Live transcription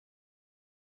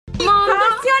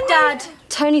Dad,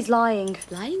 Tony's lying.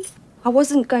 Lying? I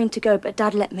wasn't going to go, but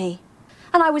Dad let me.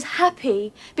 And I was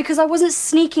happy because I wasn't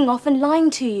sneaking off and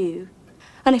lying to you.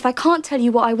 And if I can't tell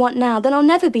you what I want now, then I'll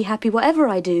never be happy whatever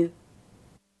I do.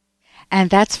 And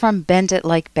that's from Bend It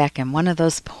Like Beckham, one of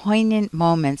those poignant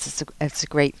moments. It's a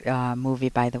great movie,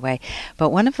 by the way.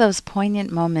 But one of those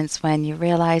poignant moments when you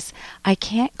realize, I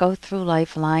can't go through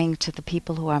life lying to the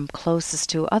people who I'm closest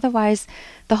to. Otherwise,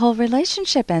 the whole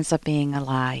relationship ends up being a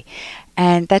lie.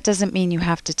 And that doesn't mean you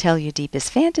have to tell your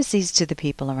deepest fantasies to the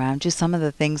people around you. Some of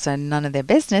the things are none of their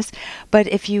business. But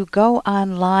if you go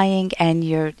on lying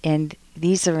and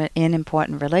these are in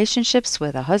important relationships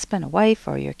with a husband, a wife,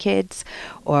 or your kids,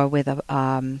 or with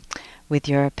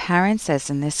your parents, as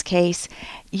in this case,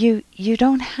 you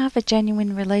don't have a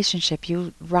genuine relationship.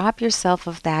 You rob yourself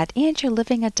of that, and you're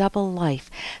living a double life.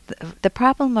 The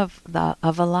problem of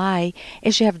a lie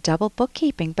is you have double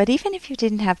bookkeeping. But even if you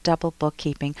didn't have double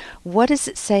bookkeeping, what does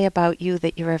it say about you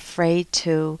that you're afraid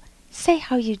to say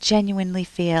how you genuinely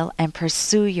feel and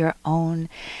pursue your own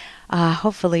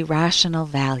hopefully rational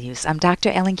values? I'm Dr.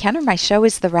 Ellen Kenner. My show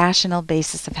is The Rational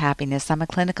Basis of Happiness. I'm a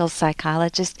clinical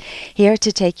psychologist here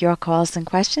to take your calls and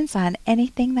questions on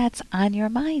anything that's on your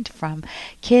mind, from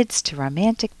kids to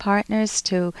romantic partners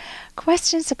to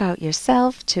questions about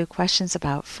yourself to questions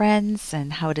about friends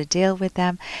and how to deal with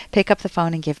them. Pick up the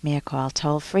phone and give me a call.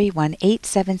 Toll free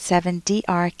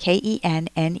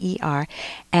 1-877-DRKENNER.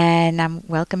 And I'm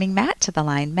welcoming Matt to the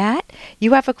line. Matt,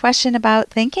 you have a question about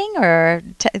thinking, or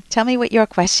tell me what your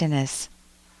question is.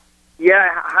 Yeah,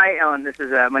 hi, Ellen. This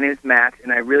is my name is Matt,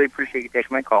 and I really appreciate you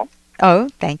taking my call. Oh,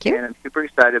 thank you. And I'm super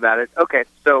excited about it. Okay,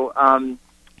 so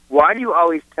why do you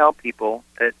always tell people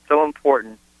that it's so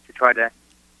important to try to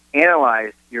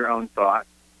analyze your own thoughts,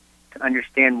 to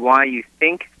understand why you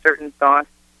think certain thoughts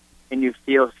and you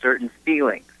feel certain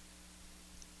feelings?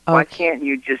 Okay. Why can't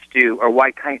you just do, or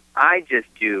why can't I just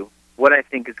do what I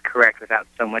think is correct without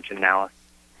so much analysis?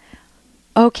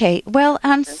 Okay, well,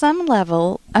 on some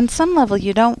level,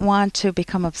 you don't want to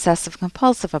become obsessive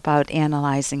compulsive about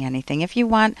analyzing anything. If you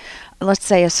want, let's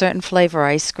say, a certain flavor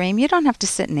ice cream, you don't have to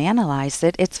sit and analyze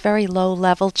it. It's very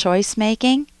low-level choice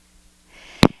making.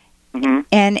 Mm-hmm.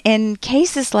 And in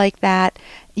cases like that,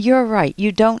 you're right.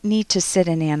 You don't need to sit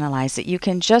and analyze it. You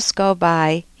can just go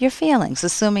by your feelings,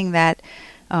 assuming that,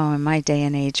 in my day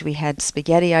and age, we had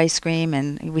spaghetti ice cream,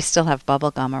 and we still have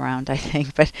bubble gum around, I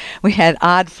think, but we had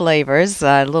odd flavors,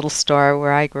 a little store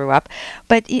where I grew up.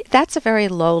 But that's a very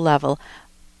low level.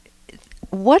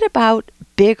 What about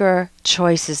bigger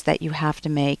choices that you have to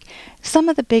make? Some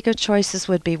of the bigger choices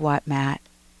would be what, Matt?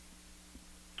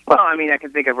 Well, I mean, I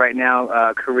can think of right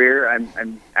now, career.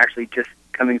 I'm actually just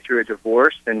coming through a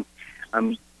divorce, and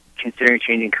I'm considering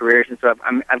changing careers, and so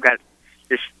I've got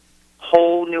this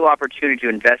whole new opportunity to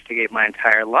investigate my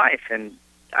entire life, and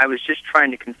I was just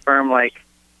trying to confirm, like,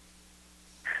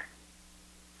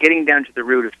 getting down to the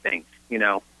root of things,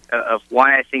 of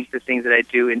why I think the things that I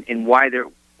do and why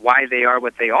they are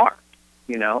what they are,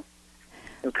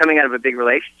 Coming out of a big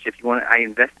relationship, I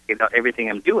investigate about everything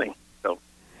I'm doing. So.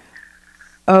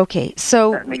 Okay,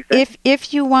 so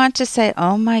if you want to say,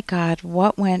 oh my God,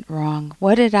 what went wrong?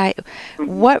 What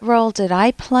role did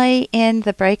I play in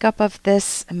the breakup of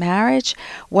this marriage?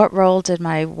 What role did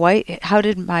how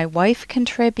did my wife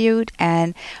contribute?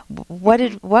 And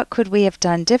what could we have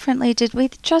done differently? Did we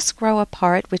just grow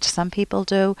apart, which some people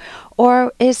do?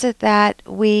 Or is it that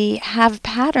we have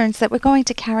patterns that we're going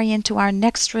to carry into our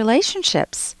next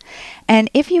relationships? And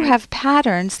if you have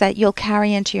patterns that you'll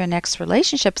carry into your next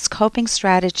relationships, coping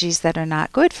strategies that are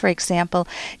not good, for example,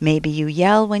 maybe you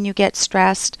yell when you get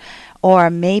stressed, or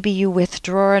maybe you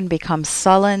withdraw and become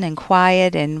sullen and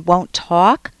quiet and won't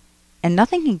talk, and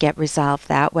nothing can get resolved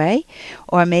that way.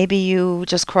 Or maybe you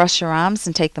just cross your arms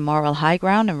and take the moral high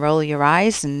ground and roll your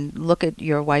eyes and look at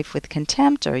your wife with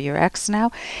contempt, or your ex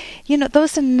now.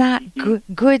 Those are not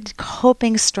good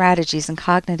coping strategies. In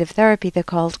cognitive therapy, they're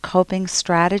called coping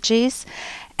strategies.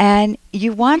 And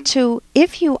you want to,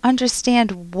 if you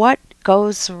understand what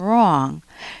goes wrong,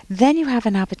 then you have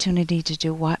an opportunity to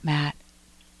do what, Matt?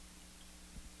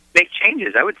 Make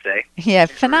changes, I would say. Yeah,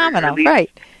 phenomenal,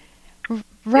 right.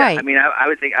 Right. Yeah, I mean, I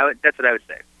would think that's what I would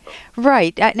say.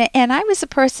 Right. And I was a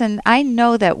person, I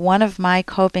know that one of my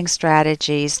coping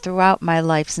strategies throughout my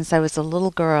life since I was a little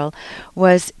girl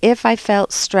was if I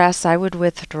felt stress, I would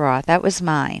withdraw. That was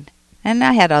mine. And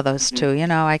I had others too.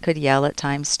 I could yell at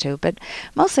times too. But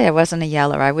mostly I wasn't a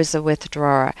yeller. I was a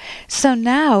withdrawer. So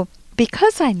now,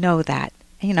 because I know that,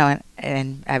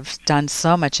 and I've done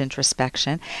so much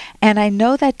introspection, and I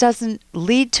know that doesn't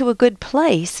lead to a good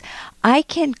place, I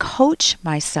can coach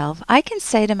myself. I can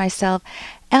say to myself,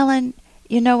 Ellen,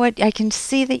 you know what, I can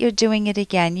see that you're doing it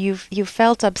again. You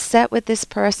felt upset with this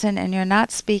person and you're not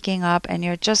speaking up and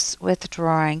you're just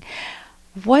withdrawing.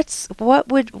 What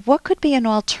could be an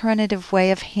alternative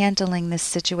way of handling this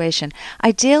situation?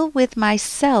 I deal with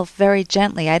myself very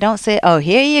gently. I don't say, "Oh,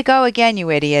 here you go again, you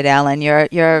idiot, Ellen.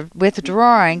 You're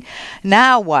withdrawing.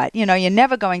 Now what? You know, you're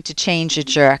never going to change, you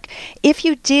jerk." If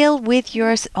you deal with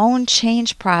your own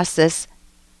change process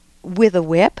with a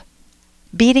whip,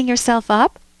 beating yourself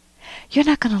up,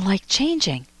 you're not going to like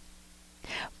changing.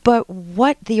 But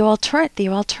what the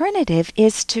alternative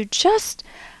is to just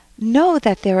know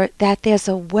that there's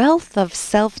a wealth of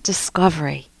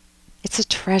self-discovery. It's a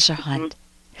treasure hunt.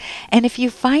 And if you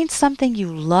find something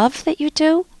you love that you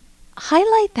do,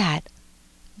 highlight that.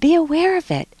 Be aware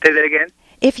of it. Say that again.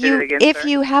 If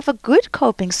you have a good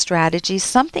coping strategy,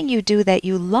 something you do that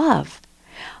you love,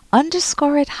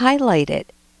 underscore it, highlight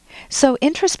it. So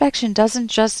introspection doesn't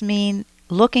just mean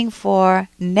looking for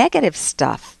negative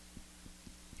stuff.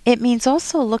 It means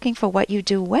also looking for what you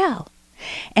do well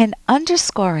and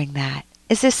underscoring that.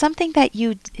 Is there something that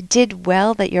you did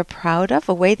well that you're proud of,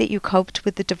 a way that you coped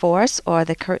with the divorce or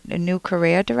the new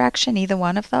career direction, either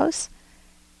one of those?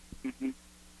 Mm-hmm.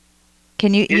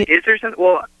 Can you... Is there something...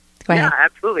 Well, yeah,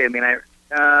 absolutely. I mean,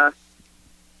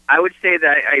 I would say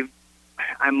that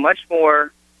I'm much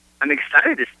more... I'm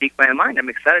excited to speak my mind. I'm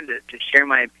excited to share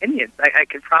my opinions. I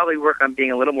could probably work on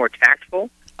being a little more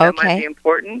tactful. That might be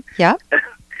important. Yeah.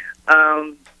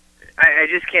 I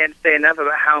just can't say enough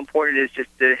about how important it is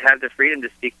just to have the freedom to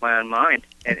speak my own mind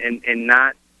and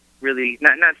not really,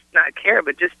 not care,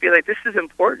 but just be like, this is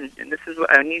important and this is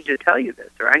what I need to tell you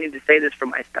this, or I need to say this for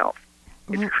myself.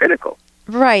 It's critical.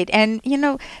 Right. And, you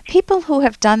know, people who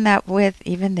have done that with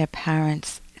even their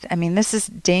parents, I mean, this is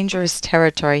dangerous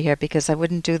territory here because I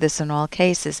wouldn't do this in all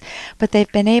cases, but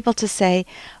they've been able to say,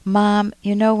 "Mom,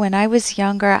 you know, when I was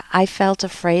younger, I felt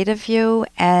afraid of you,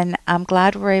 and I'm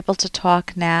glad we're able to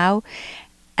talk now.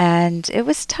 And it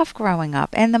was tough growing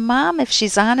up." And the mom, if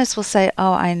she's honest, will say,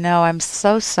 "Oh, I know, I'm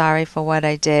so sorry for what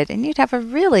I did." And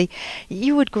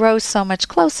you would grow so much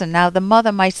closer. Now, the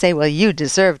mother might say, "Well, you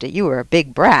deserved it. You were a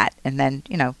big brat." And then,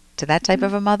 you know, to that type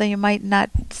of a mother, you might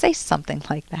not say something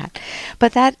like that.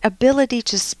 But that ability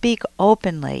to speak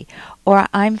openly, or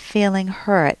 "I'm feeling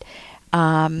hurt.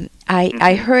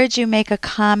 I heard you make a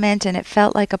comment and it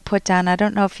felt like a put down. I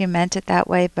don't know if you meant it that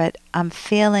way, but I'm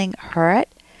feeling hurt.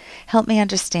 Help me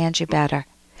understand you better."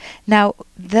 Now,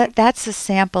 that's a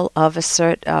sample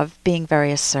of being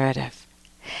very assertive.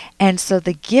 And so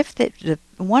the gift that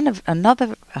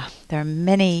there are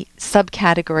many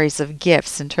subcategories of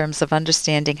gifts in terms of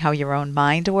understanding how your own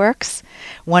mind works.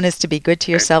 One is to be good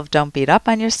to yourself. Don't beat up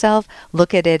on yourself.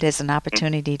 Look at it as an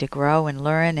opportunity to grow and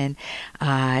learn and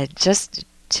just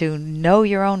to know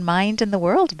your own mind and the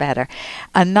world better.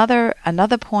 Another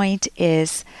point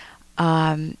is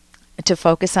to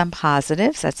focus on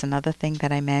positives. That's another thing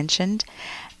that I mentioned.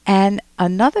 And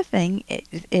another thing,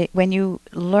 when you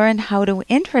learn how to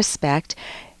introspect,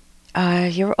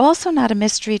 you're also not a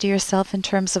mystery to yourself in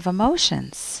terms of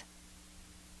emotions.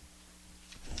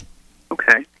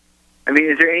 Okay. I mean,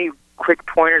 is there any quick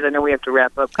pointers? I know we have to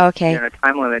wrap up. Okay. We're on a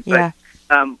time limit. Yeah.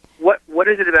 But what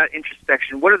is it about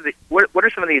introspection? What are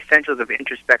some of the essentials of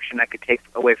introspection I could take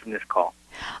away from this call?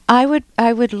 I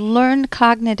would learn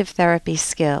cognitive therapy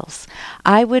skills.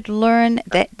 I would learn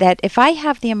that if I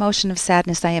have the emotion of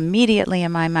sadness, I immediately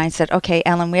in my mind said, "Okay,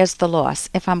 Ellen, where's the loss?"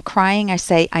 If I'm crying, I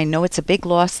say, "I know it's a big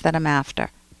loss that I'm after."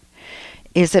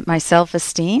 Is it my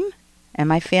self-esteem? Am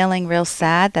I feeling real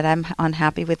sad that I'm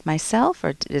unhappy with myself,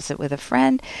 or is it with a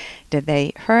friend? Did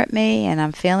they hurt me and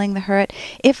I'm feeling the hurt?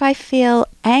 If I feel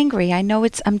angry, I know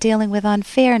I'm dealing with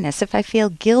unfairness. If I feel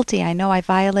guilty, I know I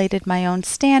violated my own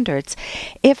standards.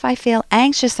 If I feel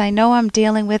anxious, I know I'm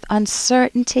dealing with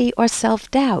uncertainty or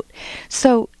self-doubt.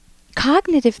 So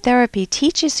cognitive therapy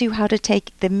teaches you how to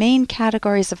take the main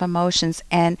categories of emotions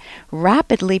and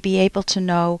rapidly be able to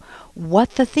know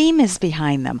what the theme is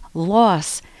behind them: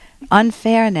 loss,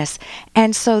 unfairness.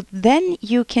 And so then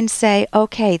you can say,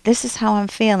 okay, this is how I'm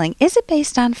feeling. Is it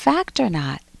based on fact or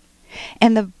not?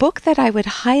 And the book that I would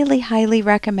highly, highly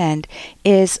recommend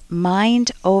is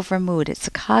Mind Over Mood. It's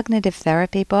a cognitive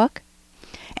therapy book,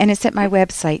 and it's at my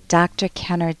website,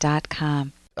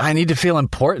 drkenner.com. I need to feel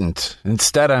important.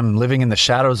 Instead, I'm living in the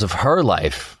shadows of her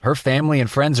life. Her family and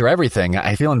friends are everything.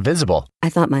 I feel invisible. I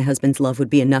thought my husband's love would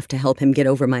be enough to help him get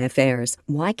over my affairs.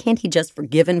 Why can't he just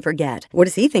forgive and forget? What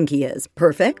does he think he is?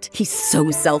 Perfect? He's so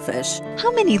selfish.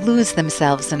 How many lose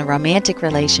themselves in a romantic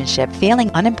relationship, feeling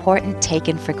unimportant,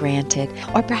 taken for granted?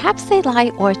 Or perhaps they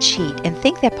lie or cheat and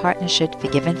think their partner should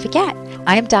forgive and forget.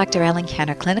 I am Dr. Ellen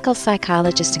Kenner, clinical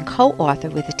psychologist and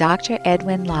co-author with Dr.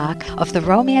 Edwin Locke of the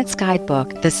Romance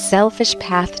Guidebook, The Selfish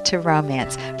Path to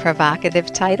Romance.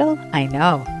 Provocative title? I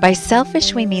know. By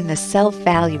selfish, we mean the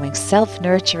self-valuing,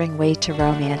 self-nurturing way to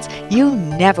romance. You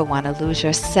never want to lose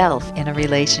yourself in a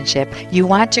relationship. You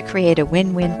want to create a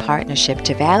win-win partnership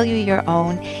to value your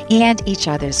own and each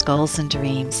other's goals and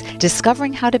dreams.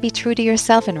 Discovering how to be true to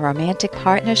yourself in a romantic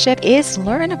partnership is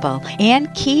learnable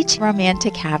and key to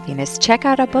romantic happiness. Check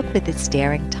out our book with its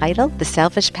daring title, The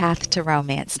Selfish Path to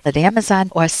Romance, at Amazon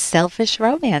or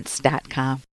selfishromance.com.